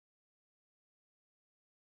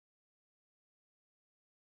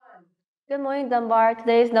Good morning, Dunbar.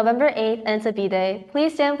 Today is November 8th and it's a B-Day.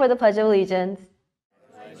 Please stand for the Pledge of Allegiance.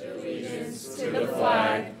 Pledge allegiance to the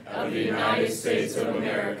flag of the United States of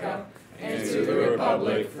America and to the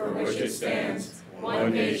republic for which it stands,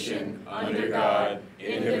 one nation, under God,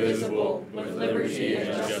 indivisible, with liberty and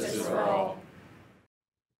justice for all.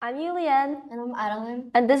 I'm Yulian. And I'm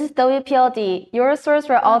Adeline. And this is WPLD, your source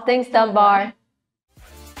for all things Dunbar.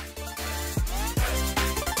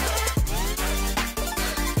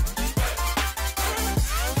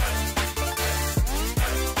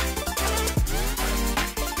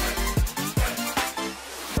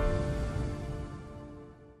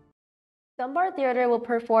 Dunbar Theater will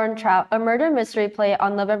perform Trap, a murder mystery play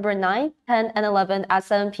on November 9, 10, and 11 at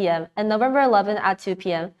 7 p.m. and November 11 at 2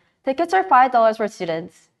 p.m. Tickets are $5 for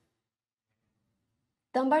students.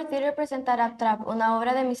 Dunbar Theater presentará Trap, una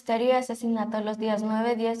obra de misterio y asesinato los días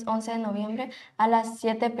 9, 10, 11 de noviembre a las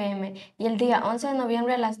 7 p.m. y el día 11 de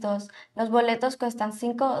noviembre a las 2. Los boletos cuestan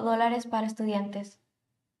 $5 para estudiantes.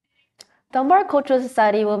 Dunbar Cultural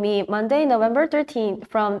Society will meet Monday, November 13th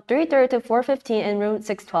from 3:30 to 4:15 in room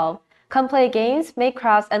 612. Come play games, make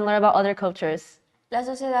crafts, and learn about other cultures. La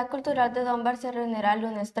Sociedad Cultural de Dunbar se reunirá el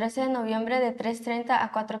lunes 13 de noviembre de 3:30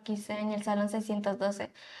 a 4:15 en el Salón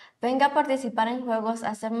 612. Venga a participar en juegos,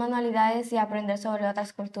 hacer manualidades y aprender sobre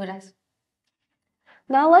otras culturas.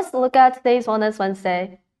 Now let's look at today's Wellness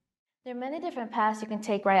Wednesday. There are many different paths you can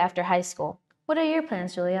take right after high school. What are your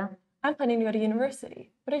plans, Julia? I'm planning to go to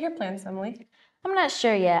university. What are your plans, Emily? I'm not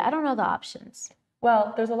sure yet. I don't know the options.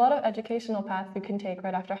 Well, there's a lot of educational paths you can take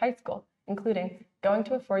right after high school, including going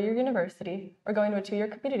to a four-year university or going to a two-year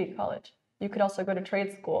community college. You could also go to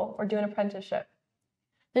trade school or do an apprenticeship.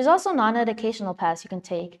 There's also non-educational paths you can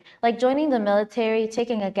take, like joining the military,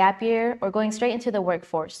 taking a gap year, or going straight into the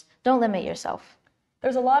workforce. Don't limit yourself.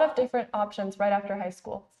 There's a lot of different options right after high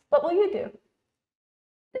school. What will you do?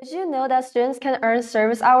 Did you know that students can earn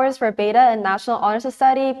service hours for Beta and National Honor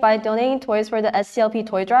Society by donating toys for the STLP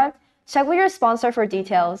Toy Drive? Check with your sponsor for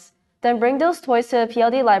details. Then bring those toys to the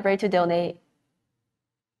PLD library to donate.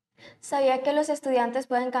 ¿Sabía que los estudiantes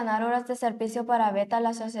pueden ganar horas de servicio para Beta,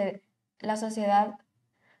 la Sociedad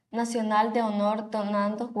Nacional de Honor,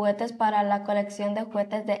 donando juguetes para la colección de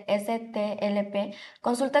juguetes de STLP?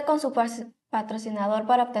 Consulte con su patrocinador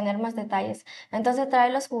para obtener más detalles. Entonces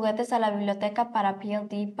trae los juguetes a la biblioteca para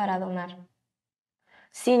PLD para donar.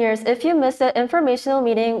 Seniors, if you missed the informational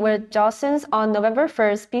meeting with Jostens on November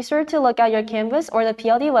 1st, be sure to look at your Canvas or the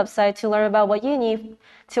PLD website to learn about what you need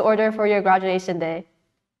to order for your graduation day.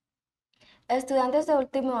 Estudiantes de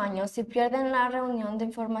último año, si pierden la reunión de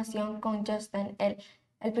información con Justin el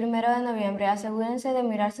 1 de noviembre, asegúrense de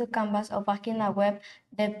mirar su Canvas o página web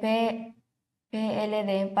de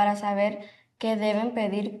WPLD para saber qué deben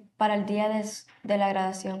pedir para el día de la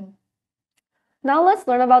graduación. Now let's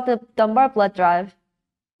learn about the Dunbar Blood Drive.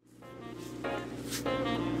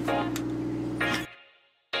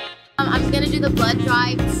 I'm going to do the blood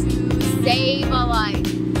drive to save a life.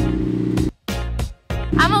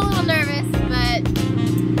 I'm a little nervous, but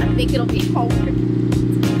I think it'll be hard.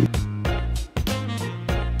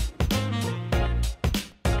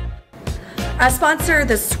 I sponsor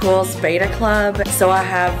the school's Beta Club, so I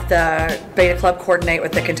have the Beta Club coordinate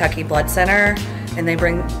with the Kentucky Blood Center, and they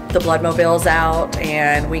bring the blood mobiles out,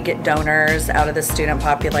 and we get donors out of the student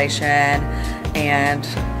population and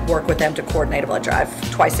work with them to coordinate a blood drive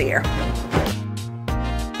twice a year.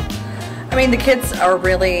 I mean, the kids are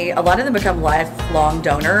really, a lot of them become lifelong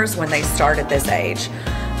donors when they start at this age.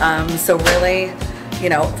 So really, you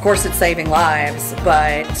know, of course it's saving lives,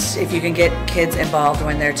 but if you can get kids involved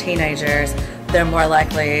when they're teenagers, they're more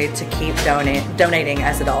likely to keep donating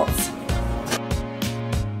as adults.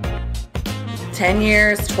 10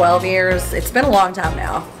 years, 12 years, it's been a long time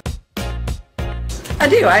now. I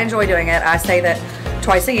do, I enjoy doing it. I say that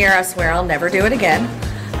twice a year. I swear I'll never do it again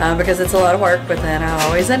because it's a lot of work, but then I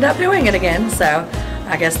always end up doing it again, so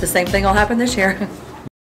I guess the same thing will happen this year.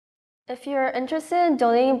 If you're interested in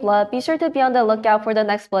donating blood, be sure to be on the lookout for the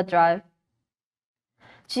next blood drive.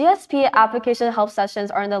 GSP application help sessions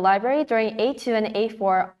are in the library during 8-2 and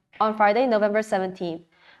 8-4 on Friday, November 17th.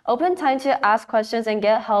 Open time to ask questions and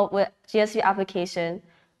get help with GSP application.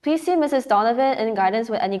 Please see Mrs. Donovan in guidance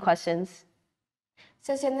with any questions.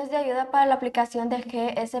 Sesiones de ayuda para la aplicación de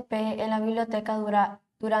GSP en la biblioteca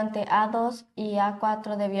durante A2 y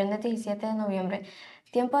A4 de viernes 17 de noviembre.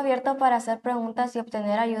 Tiempo abierto para hacer preguntas y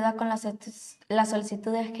obtener ayuda con la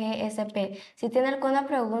solicitud de GSP. Si tiene alguna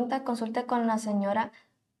pregunta, consulte con la señora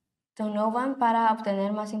Donovan para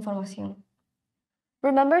obtener más información.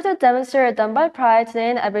 Remember to demonstrate Dunbar pride today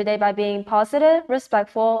and every day by being positive,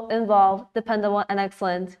 respectful, involved, dependable, and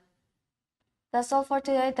excellent. That's all for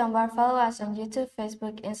today. Don't forget to follow us on YouTube,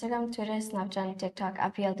 Facebook, Instagram, Twitter, Snapchat, and TikTok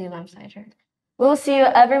at PLD Lampsider. We'll see you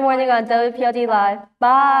every morning on WPLD Live.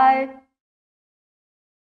 Bye!